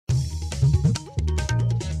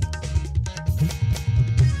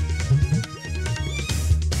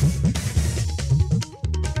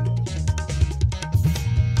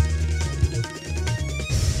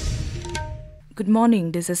Good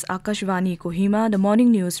morning, this is Akashvani Kohima, the morning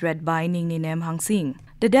news read by Ningnim Hangsing.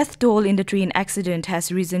 The death toll in the train accident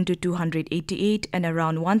has risen to 288 and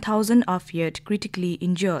around 1,000 are feared critically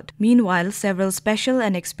injured. Meanwhile, several special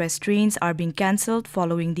and express trains are being cancelled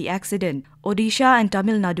following the accident. Odisha and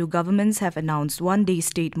Tamil Nadu governments have announced one-day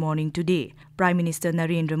state mourning today. Prime Minister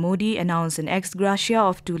Narendra Modi announced an ex gratia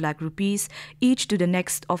of 2 lakh rupees each to the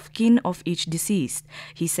next of kin of each deceased.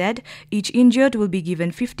 He said each injured will be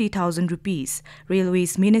given 50,000 rupees.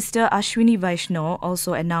 Railways Minister Akashvani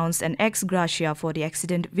also announced an ex gratia for the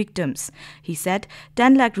accident victims. He said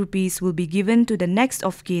 10 lakh rupees will be given to the next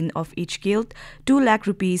of kin of each killed, 2 lakh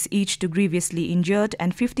rupees each to grievously injured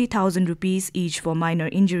and 50,000 rupees each for minor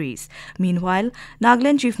injuries. Meanwhile,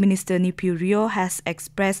 Nagaland Chief Minister Neiphiu Rio has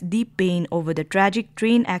expressed deep pain over the tragic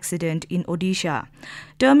train accident in Odisha.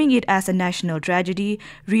 Terming it as a national tragedy,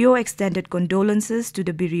 Rio extended condolences to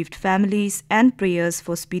the bereaved families and prayers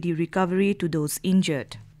for speedy recovery to those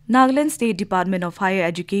injured. Nagaland State Department of Higher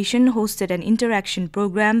Education hosted an interaction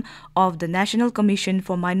program of the National Commission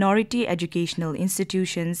for Minority Educational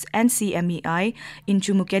Institutions (NCMEI) in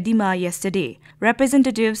Kohima yesterday.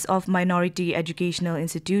 Representatives of minority educational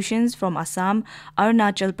institutions from Assam,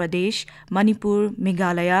 Arunachal Pradesh, Manipur,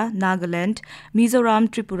 Meghalaya, Nagaland, Mizoram,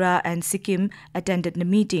 Tripura and Sikkim attended the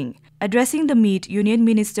meeting. Addressing the meet, Union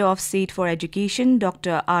Minister of State for Education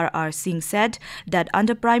Dr. R.R. Singh said that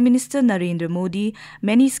under Prime Minister Narendra Modi,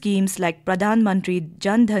 many schemes like Pradhan Mantri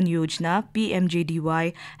Jan Dhan Yojana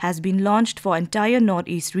 (PMJDY) has been launched for entire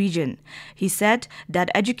Northeast region. He said that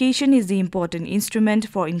education is the important instrument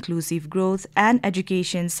for inclusive growth and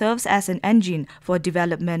education serves as an engine for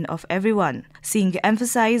development of everyone. Singh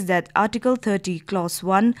emphasized that Article 30 Clause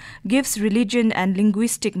 1 gives religion and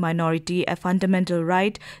linguistic minority a fundamental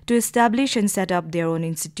right to establish and set up their own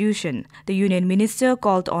institution. The Union Minister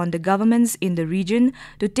called on the governments in the region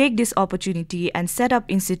to take this opportunity and set up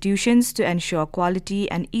institutions to ensure quality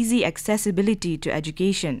and easy accessibility to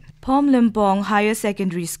education. Lempong Higher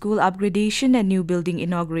Secondary School upgradation and new building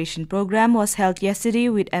inauguration program was held yesterday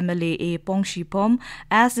with MLA A. Pongshi Pom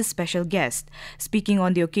as the special guest. Speaking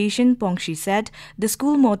on the occasion, Pongshi said the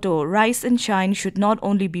school motto "Rise and Shine" should not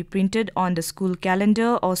only be printed on the school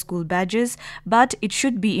calendar or school badges, but it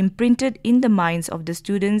should be imprinted in the minds of the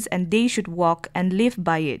students and they should walk and live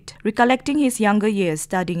by it. Recollecting his younger years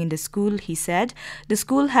studying in the school, he said the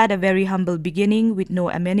school had a very humble beginning with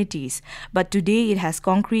no amenities, but today it has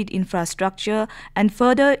concrete infrastructure and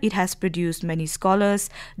further it has produced many scholars,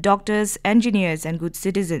 doctors, engineers and good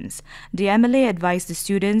citizens. The MLA advised the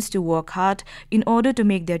students to work hard in order to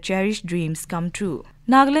make their cherished dreams come true.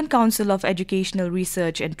 Nagaland Council of Educational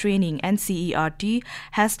Research and Training (NCERT)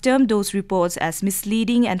 has termed those reports as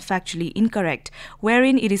misleading and factually incorrect,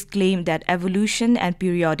 wherein it is claimed that evolution and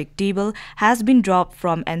periodic table has been dropped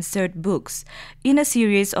from NCERT books. In a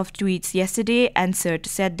series of tweets yesterday, NCERT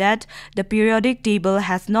said that the periodic table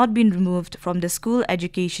has not been removed from the school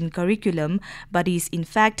education curriculum but is in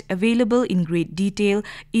fact available in great detail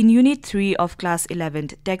in Unit 3 of Class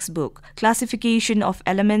 11th textbook, Classification of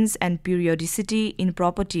Elements and Periodicity in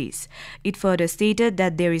Properties. It further stated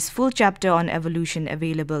that there is full chapter on evolution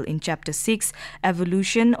available in Chapter 6,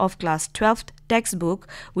 Evolution of Class 12th textbook,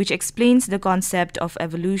 which explains the concept of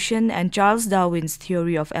evolution and Charles Darwin's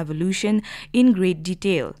theory of evolution in great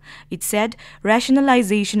detail. It said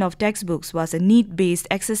rationalization of textbooks was a need-based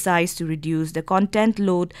exercise to reduce the content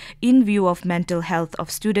load in view of mental health of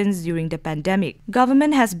students during the pandemic.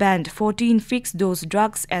 Government has banned 14 fixed-dose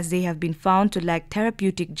drugs as they have been found to lack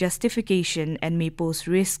therapeutic justification and may pose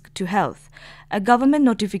risk to health. A government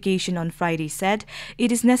notification on Friday said it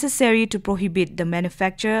is necessary to prohibit the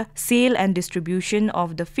manufacture, sale and distribution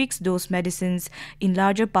of the fixed-dose medicines in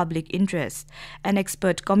larger public interest. An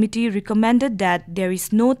expert committee recommended that there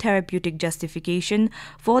is no therapeutic justification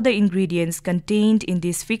for the ingredients contained in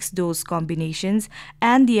these fixed-dose combinations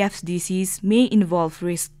and the FDCs may involve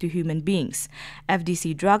risk to human beings.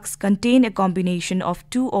 FDC drugs contain a combination of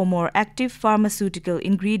 2 or more active pharmaceutical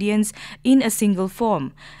ingredients in a single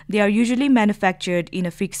form. They are usually manufactured in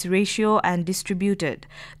a fixed ratio and distributed.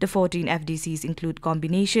 The 14 FDCs include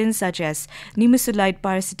combinations such as nimesulide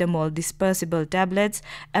paracetamol dispersible tablets,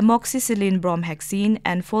 amoxicillin bromhexine,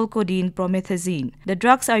 and folcodine promethazine. The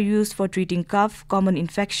drugs are used for treating cough, common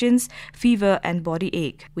infections, fever, and body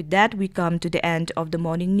ache. With that, we come to the end of the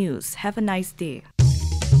morning news. Have a nice day.